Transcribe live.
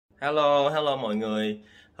Hello, hello mọi người.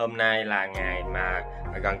 Hôm nay là ngày mà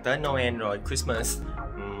gần tới Noel rồi, Christmas.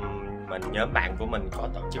 Mình nhóm bạn của mình có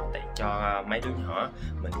tổ chức tiệc cho mấy đứa nhỏ.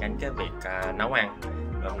 Mình gánh cái việc nấu ăn.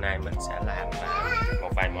 Hôm nay mình sẽ làm một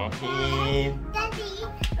vài món hiên.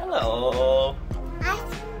 Hello.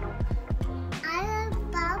 I love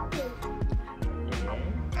Barbie.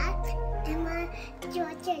 Emma,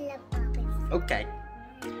 Georgia love Barbie. Okay.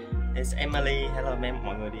 It's Emily. Hello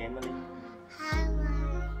mọi người đi Emily. Hello.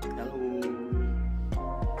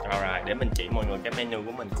 Alright, để mình chỉ mọi người cái menu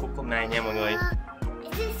của mình cook hôm nay nha mọi người.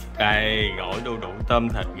 Đây, gỏi đu đủ tôm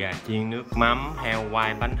thịt, gà chiên nước mắm, heo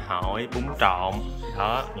quay, bánh hỏi, bún trộn.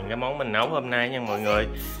 Đó, những cái món mình nấu hôm nay nha mọi người.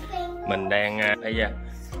 Mình đang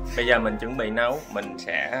bây giờ mình chuẩn bị nấu, mình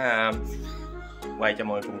sẽ quay cho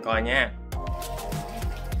mọi người cùng coi nha.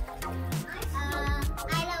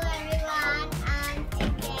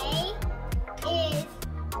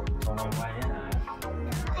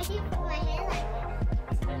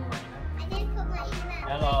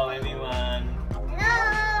 Hello everyone.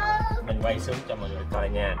 Hello. Mình quay xuống cho mọi người coi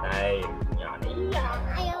nha. Đây, nhỏ ní. Hello.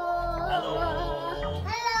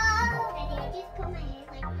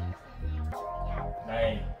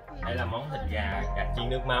 Đây là món thịt gà, gà chiên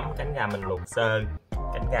nước mắm, cánh gà mình luộc sơ.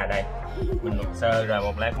 Cánh gà đây, mình luộc sơ rồi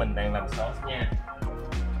một lát mình đang làm sauce nha.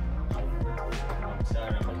 Luộc sơ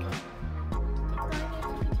rồi mình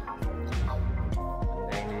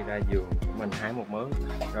đang đi ra vườn của mình hái một mớ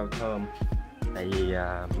rau thơm. Tại vì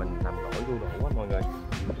mình làm gỏi đu đủ á mọi người,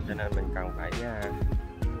 cho nên mình cần phải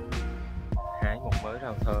hái một mớ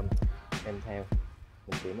rau thơm đem theo.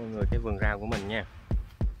 Mình chỉ mọi người cái vườn rau của mình nha.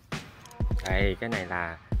 Đây, cái này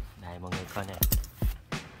là đây mọi người coi nè,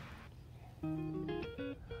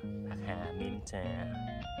 mint nè,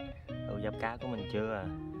 đậu giáp cá của mình chưa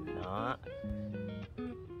đó.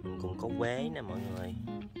 Mình cũng có quế nè mọi người.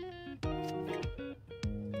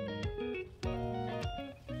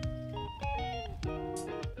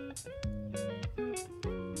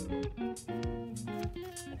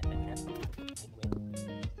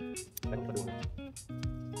 Bánh có đường.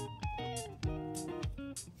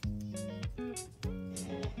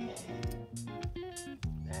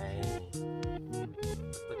 Đây,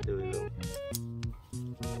 rất tươi luôn.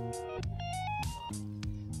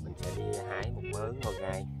 Mình sẽ đi hái một mớ ngò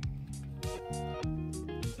gai.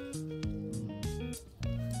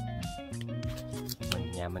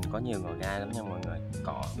 Nhà mình có nhiều ngò gai lắm nha mọi người,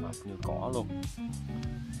 cỏ mọc như cỏ luôn.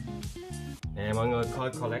 Nè mọi người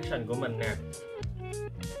coi collection của mình nè,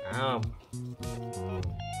 thấy không?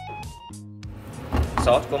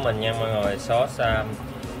 Sauce của mình nha mọi người, sauce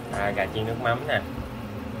gà chiên nước mắm nè.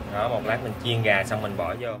 Đó, một lát mình chiên gà xong mình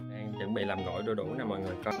bỏ vô. Đang chuẩn bị làm gỏi đu đủ nè mọi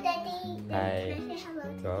người coi. Đây,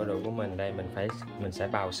 gỏi đu đủ của mình đây mình sẽ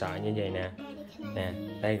bào sợi như vậy nè. Nè,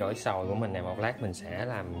 đây gỏi sồi của mình nè, một lát mình sẽ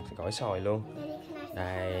làm gỏi sồi luôn.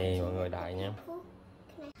 Đây, mọi người đợi nha.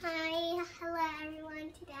 Hi, hello everyone.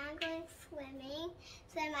 Today I'm going swimming.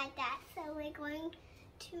 So we're going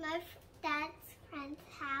to my dad's friend's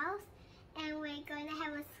house, and we're going to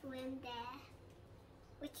have a swim there,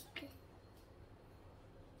 which is good.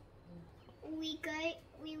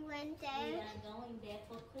 We went there.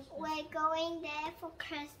 We're going there for a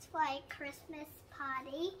Christmas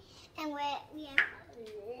party, and we have a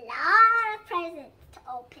lot of presents to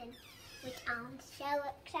open, which I'm so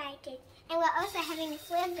excited. And we're also having a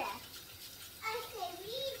swim there.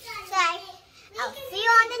 So I'll see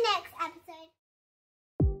you on the next episode.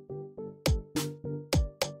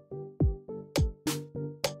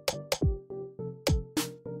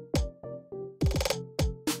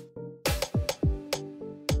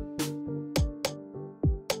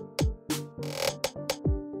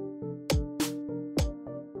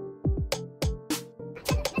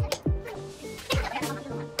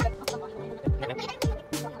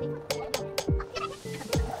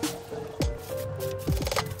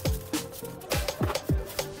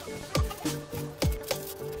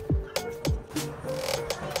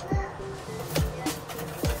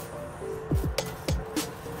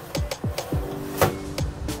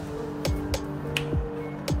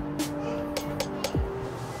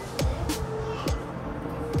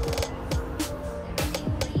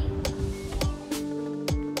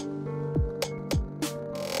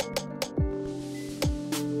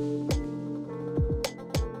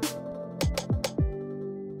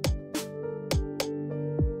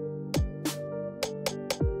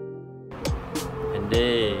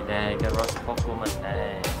 Đi, đây cái roast pork của mình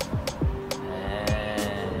đây.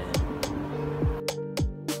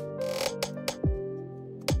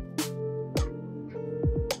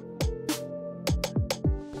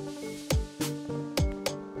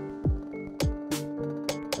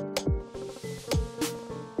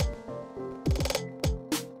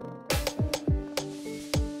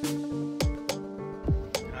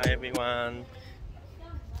 everyone.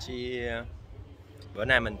 Cheers. Bữa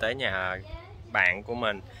nay mình tới nhà bạn của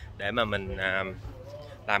mình để mà mình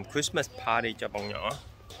làm Christmas party cho bọn nhỏ.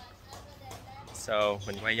 So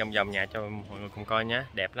mình quay vòng vòng nhà cho mọi người cùng coi nhé.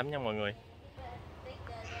 Đẹp lắm nha mọi người.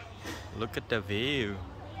 Look at the view.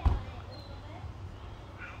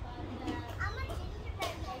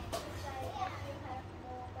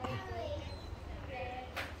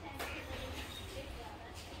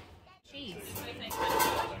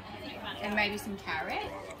 And maybe some carrot.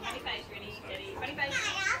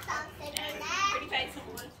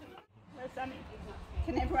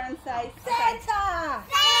 Can everyone say Santa?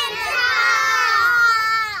 Santa!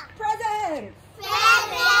 Presents!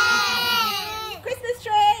 Present! Christmas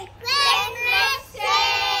tree! Christmas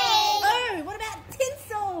tree! Oh, what about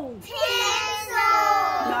tinsel? Tinsel!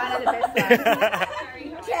 No, I know the best one.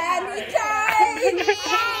 Candy cane!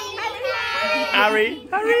 Hurry,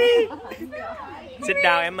 hurry! Sit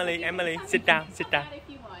down, Emily. Emily, sit down, sit down.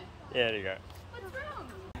 Yeah, there you go.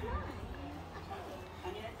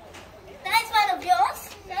 That's one of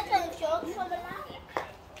yours. That's one of yours for the last.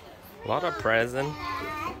 Lot of present.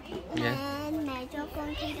 Yeah. Mẹ cho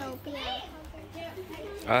con thay đồ bây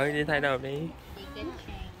giờ. Đi thay đồ đi.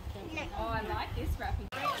 Oh, I like this wrapping.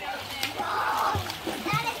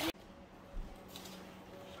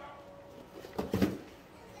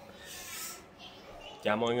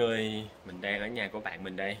 Chào mọi người, mình đang ở nhà của bạn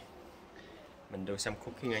mình đây. Mình do some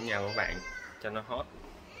cooking ở nhà của bạn cho nó hot.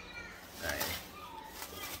 Đây.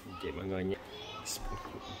 Chị mọi người nhé.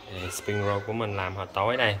 Spring roll của mình làm hồi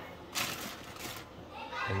tối đây.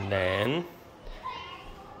 And then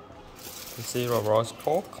zero roast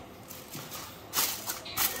pork.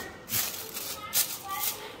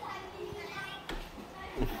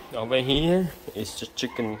 Over here is just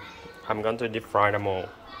chicken. I'm going to deep fry them all.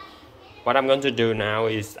 What I'm going to do now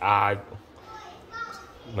is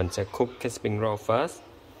mình sẽ cook cái spring roll first.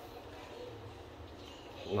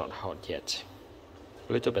 Not hot yet.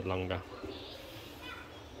 A little bit longer.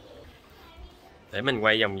 Để mình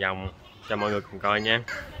quay vòng vòng cho mọi người cùng coi nha.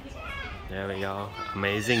 There we go.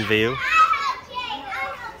 Amazing view.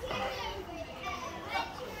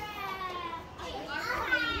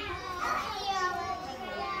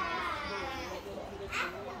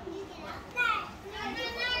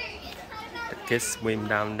 The kids swim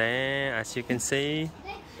down there, as you can see.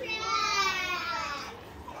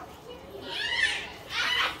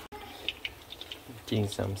 Chiên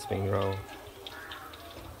some spring roll.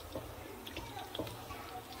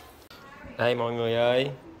 Đây mọi người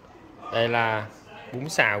ơi, đây là bún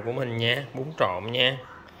xào của mình nha, bún trộn nha.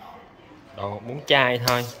 Đồ bún chay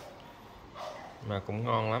thôi mà cũng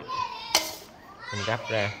ngon lắm. Mình gắp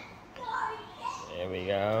ra. There we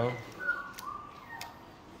go.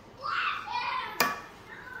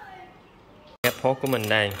 Cái pork của mình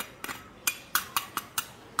đây.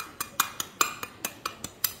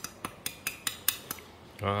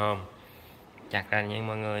 Ngon không? Chặt ra nha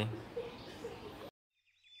mọi người.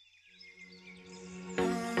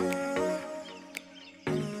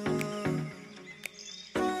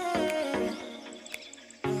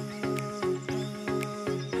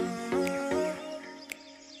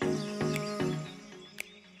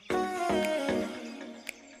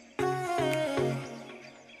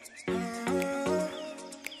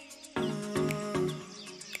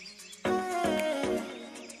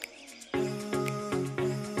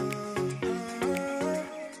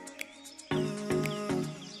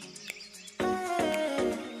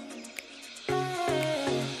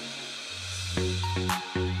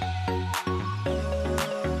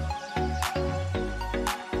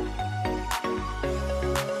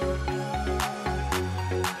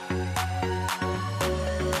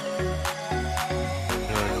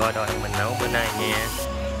 Coi đồ ăn mình nấu bữa nay nha.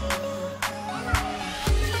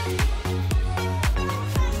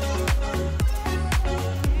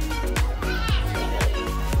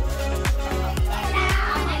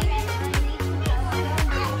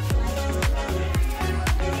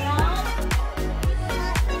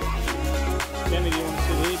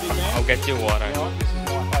 I'll get you water.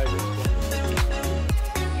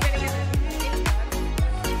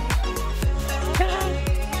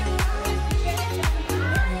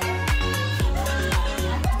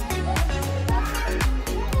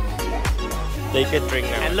 Take a drink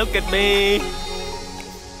now. And look at me.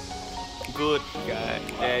 Good guy.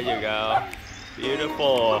 There you go.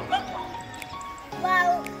 Beautiful.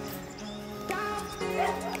 Well,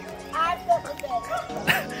 I've got the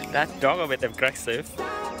bed. That dog a bit aggressive.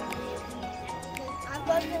 I've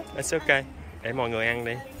got the That's okay. Để mọi người ăn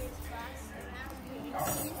đi.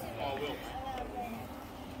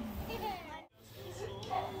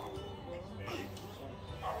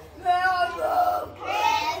 No!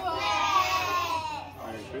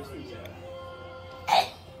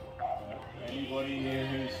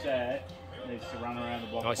 to run around the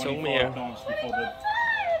block Ngồi xuống 25 Mia. times before the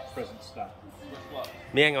presents start.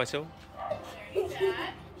 Mia ngồi xuống.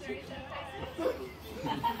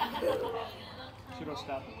 Should I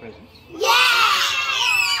start the presents? Yes!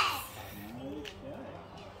 Okay.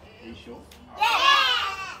 Are you sure?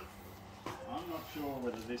 Yes! I'm not sure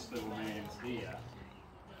whether this little man's here,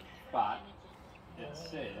 but it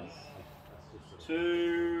says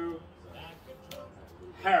to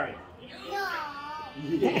Harry. No.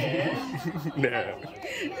 Yes. No.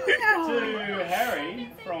 To Harry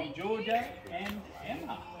from Georgia and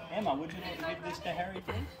Emma. Emma, would you like to give this to Harry,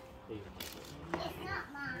 please? It's not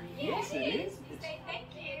mine. Yes, it is. It's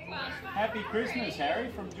Happy Christmas, Harry,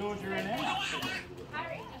 from Georgia and Emma.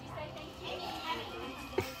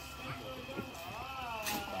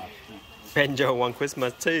 Angel want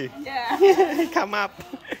Christmas too. Yeah. Come up.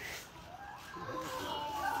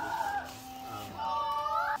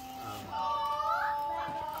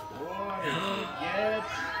 What did you get?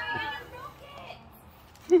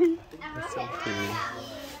 So cute.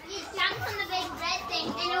 You jumped on the big red thing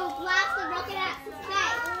and it will blast the rocket out to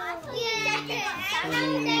space.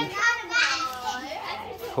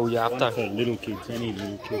 Who you One after? for little kids, any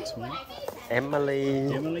little kids, mate.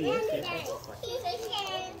 Emily. Emily, yes, yes.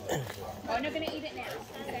 We're not going to eat it now.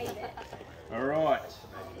 Save it. All right.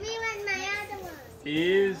 We want my other one.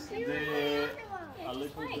 Is there a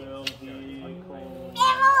little girl here called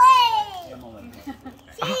Emily! Emily?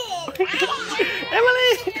 Emily.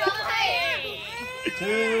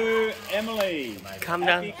 To Emily. Come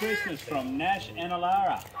Happy down. Christmas from Nash and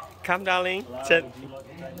Alara. Come darling. Alara, Say, would you like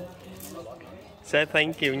to take this? say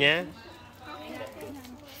thank you nha.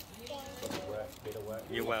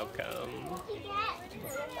 You're welcome.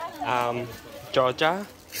 Georgia.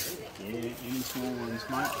 Yeah, any small ones,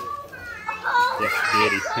 mate? Yes,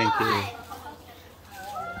 Daddy, thank you.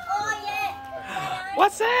 Oh, yeah.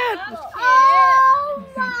 What's that? Oh,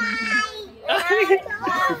 my.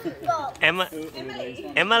 Emma.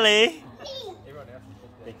 Emily.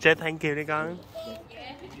 Say thank you đi con.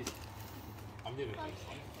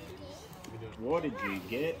 What did you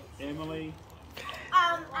get, Emily?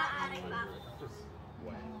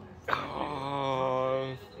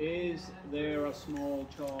 Oh. Is there a small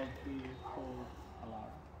child here called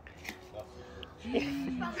Alara? Sammy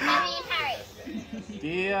and Harry.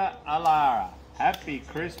 Dear Alara, Happy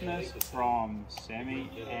Christmas from Sammy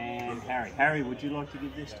and Harry. Harry, would you like to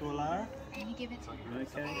give this to Alara? Can you give it to me?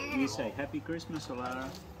 Okay. You say Happy Christmas, Alara.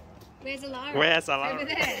 Where's Alara? Where's Alara? Over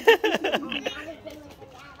there.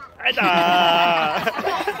 Like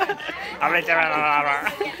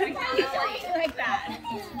that.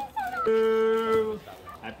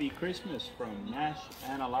 Happy Christmas from Nash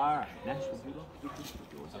and Alara. Nash, would you like to give this to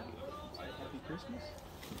Georgia? Say Happy Christmas.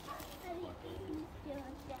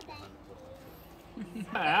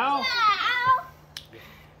 Al.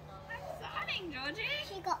 Exciting, Georgie.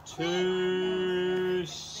 She got To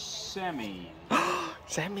Sammy.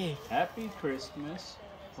 Sammy. Happy Christmas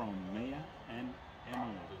from Mia and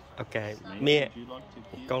Emily. Ok. Mia, Mia. would you like to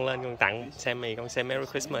give Con lên con tặng Sammy. Con say Merry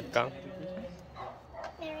Christmas con.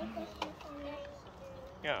 Merry Christmas.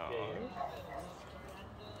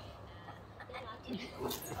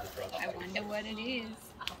 I wonder what it is.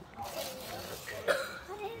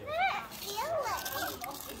 What is it? Yellow.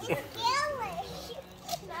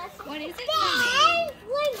 What is it? Ben!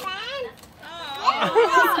 We're Ben!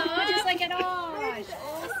 Oh, just like an orange.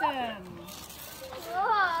 Awesome. Oh,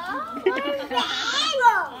 You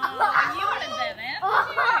wanted them, eh?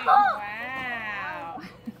 Wow.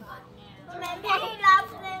 Remember he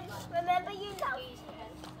loves them. Remember you love them.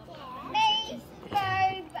 Me,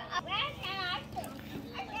 where can I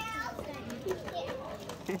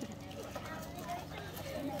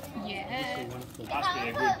Yeah. Must be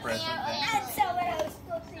a good present then. And someone else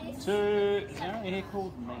got this. To, is there anyone here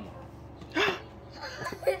called Mia?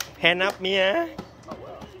 Hand up Mia.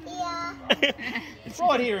 Yeah. It's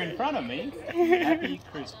right here in front of me. Happy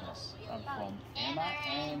Christmas. I'm from Emma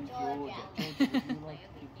and Georgia. Georgia, would you like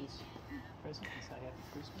to give this present and say Happy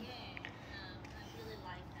Christmas?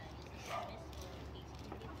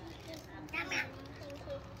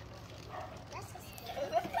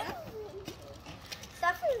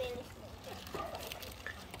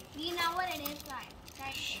 You know what it is like.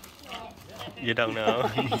 You don't know.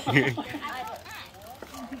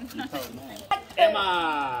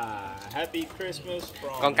 Emma, Happy Christmas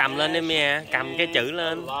from Con cầm lên đi Mia. Cầm cái chữ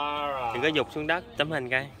lên. Lara. Đừng có dục xuống đất. Tấm hình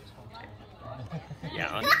coi.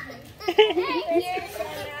 Giỏi.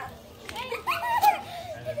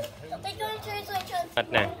 Hết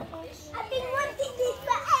nè. I've been wanting this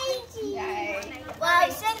for ages.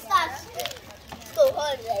 Well, since that school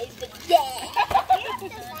holidays, but yeah.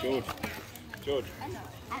 Good. George. I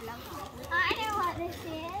know what this is.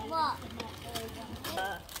 What?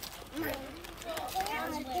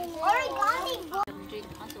 Origami book. Do the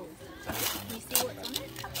puzzle. Can you see what's on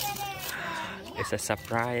it? It's a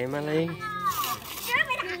surprise, Emily.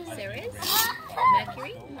 Ceres?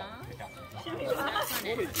 Mercury? Show me what's on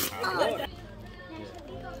it.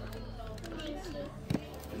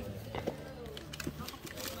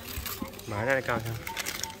 Mở ra để coi không?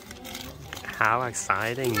 How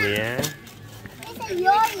exciting, yeah. It's a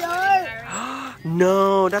yo-yo.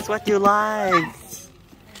 No, that's what you like.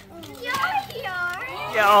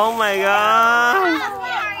 Yo-yo. Oh my god.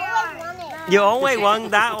 I You always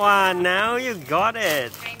want that one. Now you got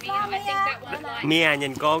it. Hey, Mia, I think that one like... Mia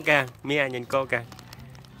nhìn cô kìa. Mia nhìn cô kìa.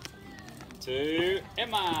 To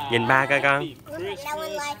Emma. Nhìn ba coi con. Happy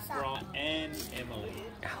Christmas from Anne Emily.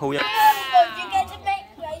 Who You get to make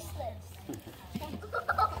bracelets.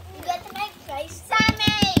 You get to make bracelets.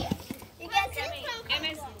 Sammy! You get to make...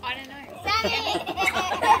 Emma's, I don't know. Sammy!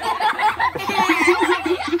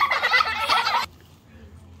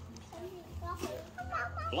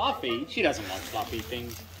 Fluffy? She doesn't like fluffy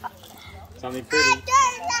things. Something I pretty.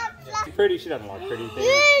 don't love fluff. Pretty? She doesn't like pretty things.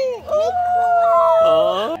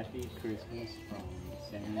 Oh. Happy Christmas from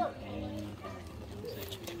Sammy and Ready?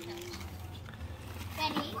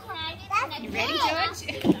 Can I do You ready, George?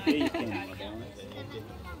 Good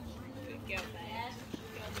girl.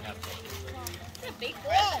 It's a big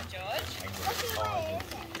present, George.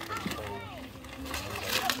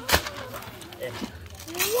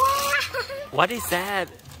 What is that?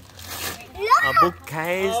 A Look!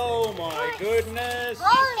 bookcase. Oh my goodness.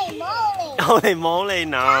 Holy moly! Holy moly,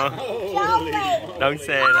 no. Holy moly. Don't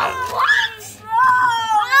say that.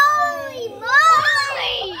 Holy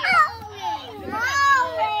moly!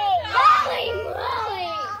 Holy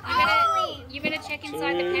moly! You better check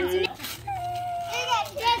inside the pencil.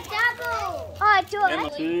 Oh, George. Emma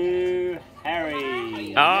to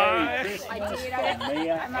Harry. Oh. Merry Christmas from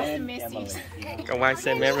Mia and Emily. Con qua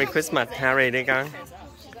xem Merry Christmas Harry đi con.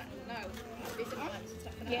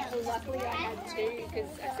 Yeah, well, luckily I had two because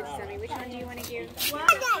I said, Sammy, which one do you want to give? Oh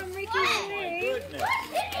my goodness.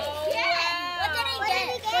 What did he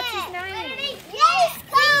get? What's his name? Yes,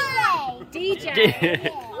 DJ.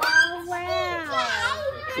 Oh, wow.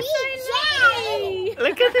 DJ.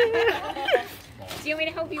 Look at it. Do you want me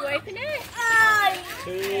to help you open it?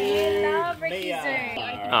 To love Ricky Mia. Zoo.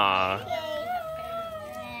 Aw.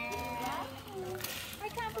 I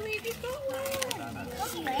can't believe you got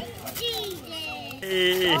one.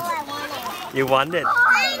 Hey. You want it?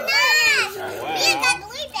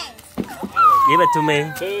 Give it to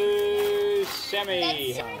me. To Sammy.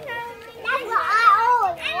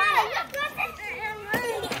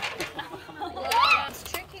 It's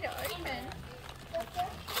tricky to open.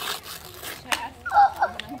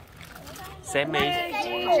 Sammy.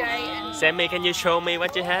 DJ and Sammy, can you show me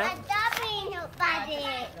what you have?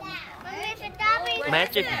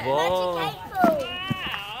 Magic ball.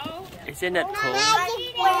 wow. Isn't it cool?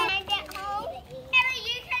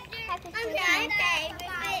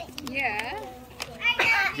 Yeah.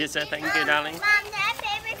 You say thank you, darling.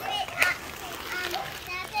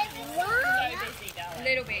 A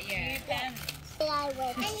little bit, yeah.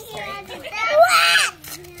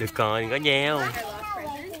 Được rồi, có nheo. Oh,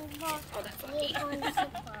 that's lucky.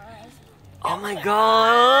 Oh my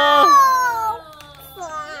god.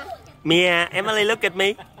 Mia, Emily, look at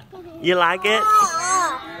me. You like it?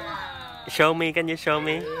 Show me, can you show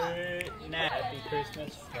me? Happy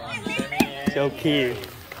Christmas from Sammy and So cute.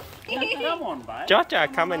 Come on, babe. Georgia,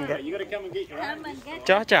 come and get. You gotta come and get your own.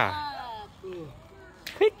 Georgia.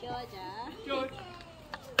 Quick. George.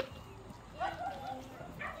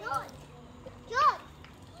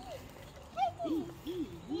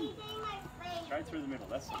 Straight through the middle,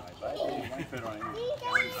 that's the way, babe. You won't put it on anything.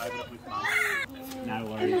 Open it with mum. No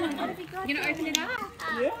worries. You're gonna open it up?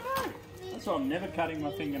 Yeah, I know. That's why I'm never cutting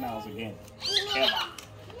my fingernails again. Ever.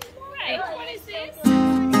 Right, what is this?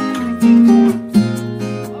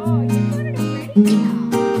 Oh, you got it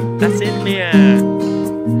already? That's it, Mia.